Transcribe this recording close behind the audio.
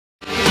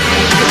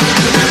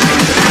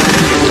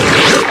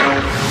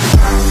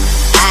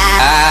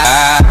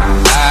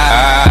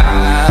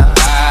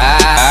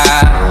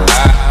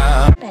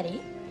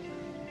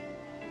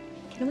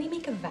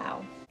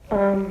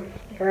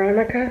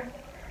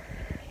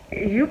Are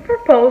you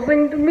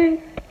proposing to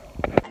me?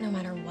 No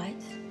matter what,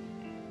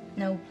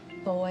 no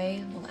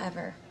boy will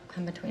ever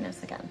come between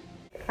us again.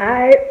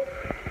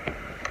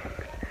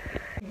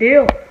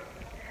 Deal.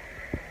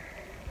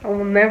 I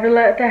will never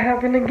let that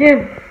happen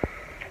again.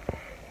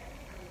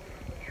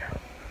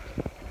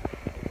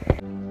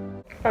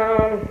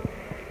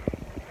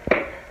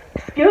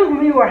 Excuse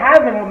me, we're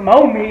having a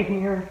moment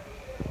here.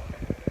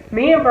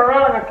 Me and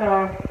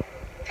Veronica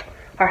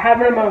are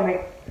having a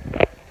moment.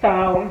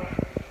 So,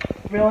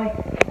 really?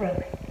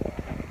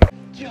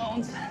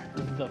 Jones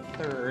the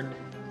third.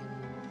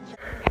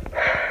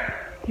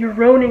 You're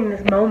ruining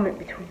this moment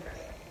between us.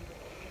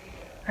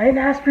 I didn't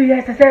ask for you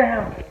guys to sit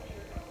down.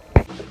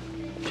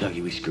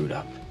 Juggy, we screwed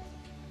up.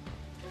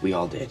 We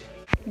all did.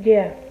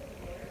 Yeah.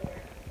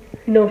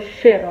 No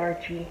shit,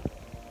 Archie.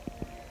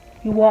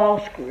 You all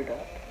screwed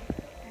up.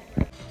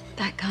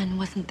 That gun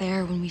wasn't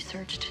there when we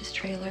searched his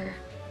trailer.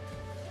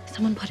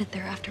 Someone put it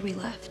there after we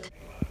left.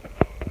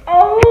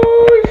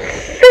 Oh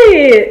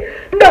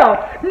shit!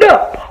 No!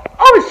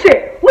 Oh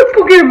shit! Let's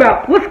go get him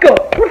out! Let's go!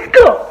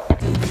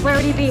 Where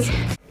would he be?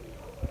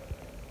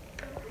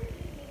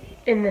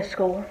 In this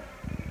school.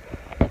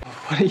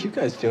 What are you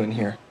guys doing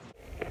here?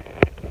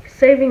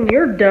 Saving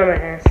your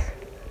dumbass.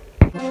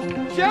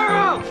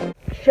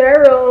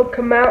 Cheryl,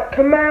 come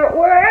out,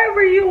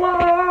 wherever you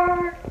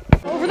are!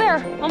 Over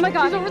there! Oh my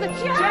god, he's over there!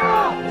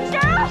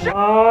 Cheryl!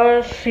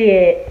 Oh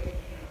shit.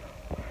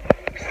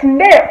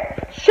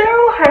 Snap!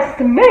 Cheryl has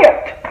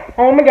snapped!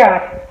 Oh my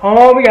god,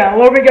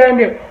 what are we gonna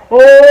do?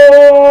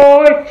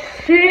 Oh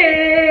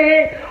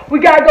shit! We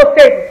gotta go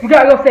save him.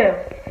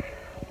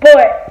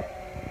 But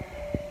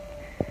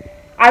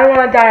I don't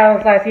wanna die on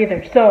this last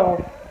either,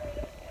 so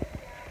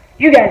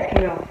you guys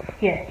can go.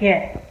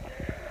 Yeah.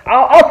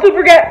 I'll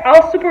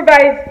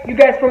supervise you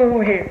guys from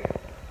over here.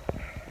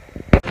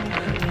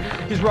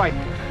 He's right.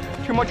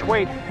 Too much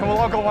weight, and we'll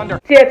all go under.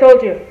 See, I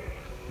told you.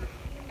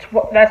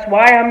 That's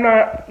why I'm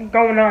not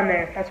going on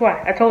there. That's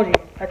why. I told you.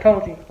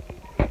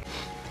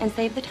 And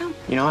save the town.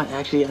 You know what?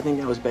 Actually, I think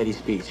that was Betty's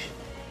speech.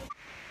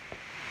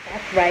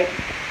 That's right.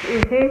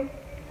 It's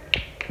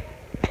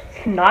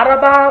not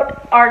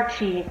about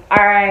Archie,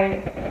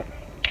 alright?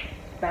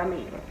 Not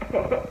me.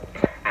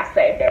 I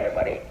saved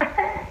everybody.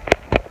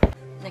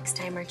 Next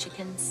time,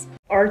 Archiekins.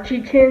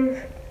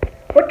 Archiekins?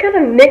 What kind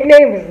of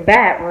nickname is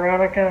that,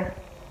 Veronica?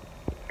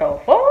 The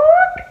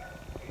fuck?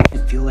 I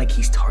feel like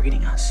he's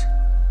targeting us.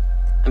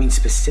 I mean,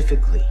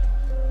 specifically.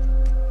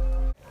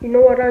 You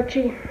know what,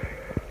 Archie?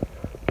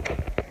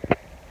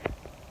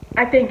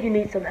 I think you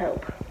need some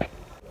help.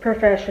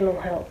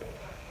 Professional help.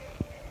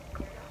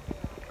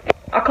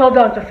 I'll call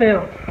Dr.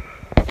 Phil.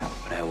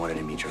 But I wanted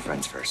to meet your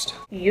friends first.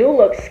 You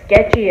look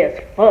sketchy as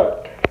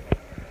fuck.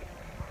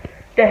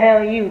 The hell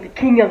are you, the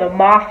king of the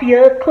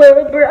mafia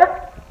club,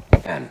 bruh?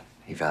 And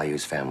he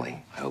values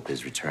family. I hope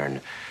his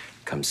return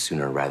comes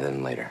sooner rather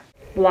than later.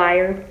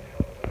 Liar.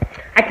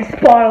 I can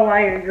spot a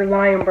liar. You're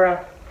lying,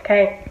 bruh.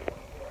 Okay?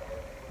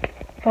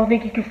 Don't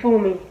think you can fool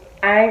me.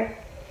 I'm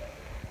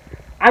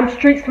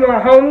street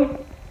smart, homie.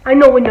 I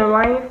know when you're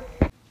lying.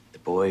 The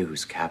boy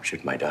who's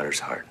captured my daughter's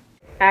heart.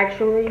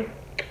 Actually,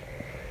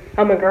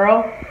 I'm a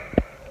girl.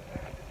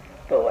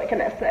 But what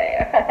can I say?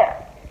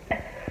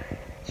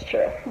 It's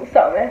true. What's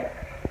up, man?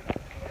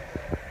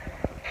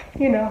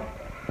 You know,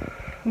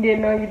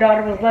 didn't know your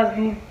daughter was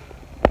lesbian.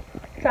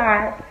 It's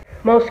alright.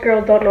 Most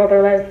girls don't know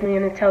they're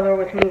lesbian until they're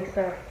with me,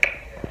 so.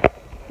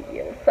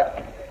 Yeah, what's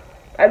up?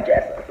 I'm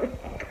Jessa.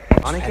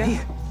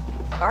 Annika?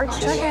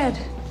 Archie. Jughead.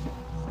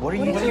 What are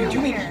you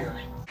doing here?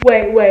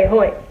 Wait.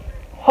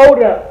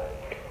 Hold up.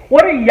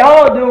 What are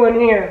y'all doing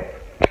here?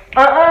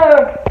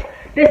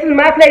 This is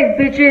my place,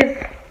 bitches.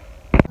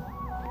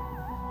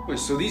 Wait,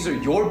 so these are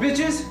your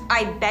bitches?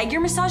 I beg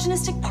your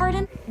misogynistic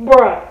pardon?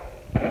 Bruh.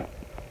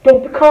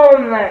 Don't be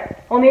calling them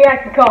that. Only I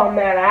can call them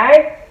that,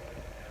 alright?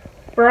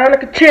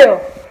 Veronica,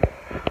 chill.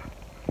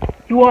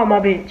 You are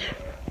my bitch.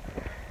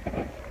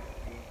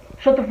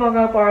 Shut the fuck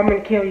up or I'm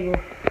gonna kill you.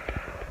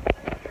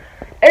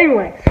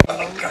 Anyways.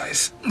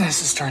 Guys,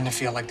 this is starting to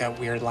feel like that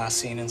weird last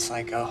scene in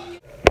Psycho.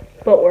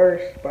 But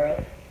worse, bro.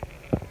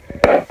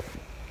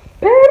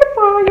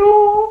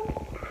 Pedophile!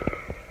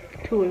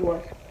 That's who he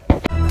was.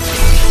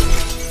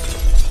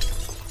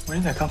 Where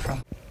did that come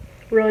from?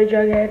 Really,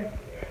 Jughead?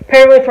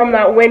 Apparently from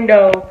that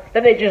window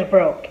that they just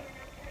broke.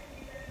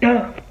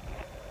 Duh.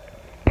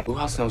 Who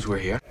else knows we're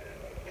here?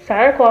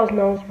 Santa Claus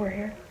knows we're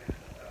here.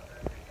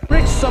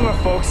 Rich summer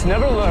folks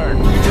never learn.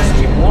 You just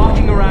keep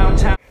walking around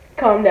town.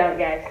 Calm down,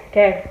 guys,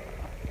 okay?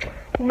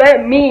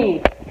 Let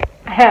me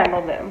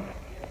handle them.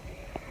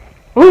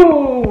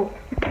 Ooh!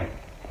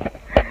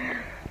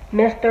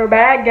 Mr.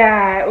 Bad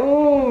Guy.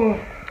 Ooh!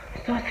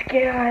 So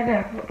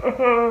scared.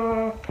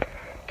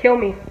 Kill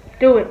me.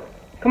 Do it.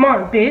 Come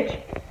on, bitch.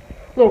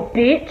 Little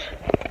bitch.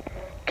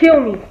 Kill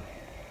me.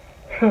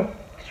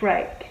 That's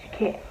right, 'cause you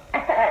can't.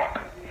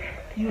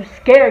 You were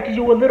scared because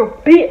you were a little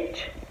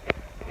bitch.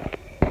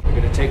 We're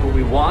gonna take what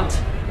we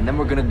want, and then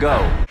we're gonna go.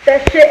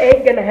 That shit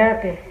ain't gonna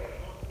happen.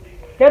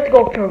 You have to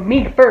go through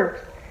me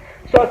first.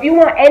 So if you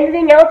want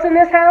anything else in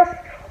this house,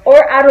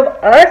 or out of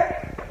us,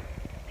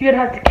 You'd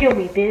have to kill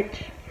me,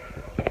 bitch.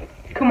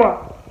 Come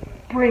on,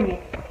 bring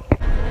it.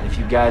 If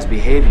you guys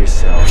behave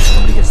yourselves,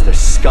 nobody gets their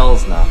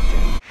skulls knocked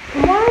in.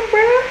 Come on,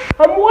 bro.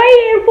 I'm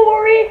waiting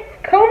for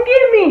it. Come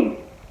get me.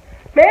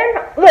 Man,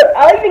 look,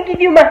 I'll even give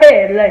you my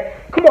head.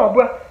 Like, come on,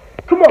 bro.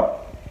 Come on.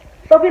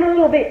 Stop being a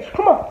little bitch.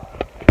 Come on.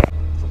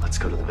 So let's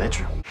go to the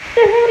bedroom. What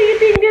the hell do you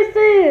think this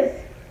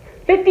is?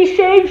 50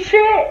 Shades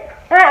shit?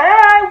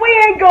 We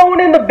ain't going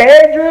in the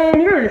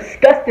bedroom. You're a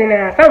disgusting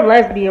ass. I'm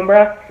lesbian,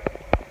 bro.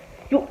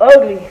 You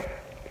ugly.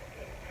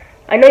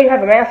 I know you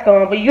have a mask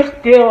on, but you're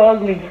still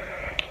ugly.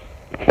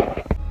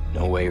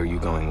 No way are you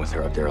going with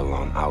her up there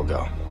alone. I'll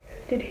go.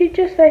 Did he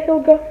just say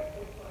he'll go?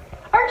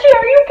 Archie,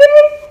 are you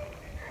gay?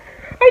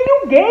 Are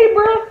you gay,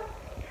 bro?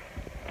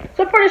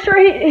 So I'm pretty sure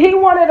he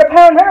wanted to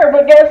pound her,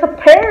 but guess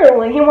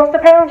apparently he wants to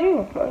pound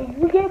you. Are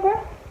you gay,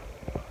 bro?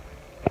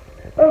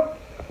 Oh.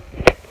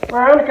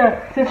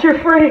 Veronica, since you're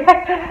free.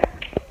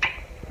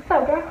 What's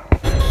up, bro?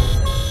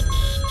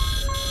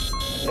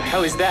 The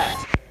hell is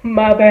that?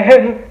 My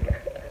bad.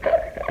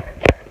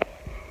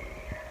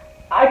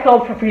 I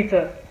called for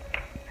pizza.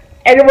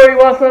 Anybody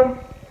want some?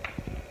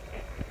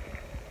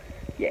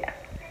 Yeah.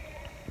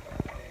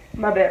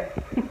 My bad.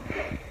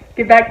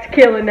 Get back to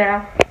killing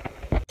now.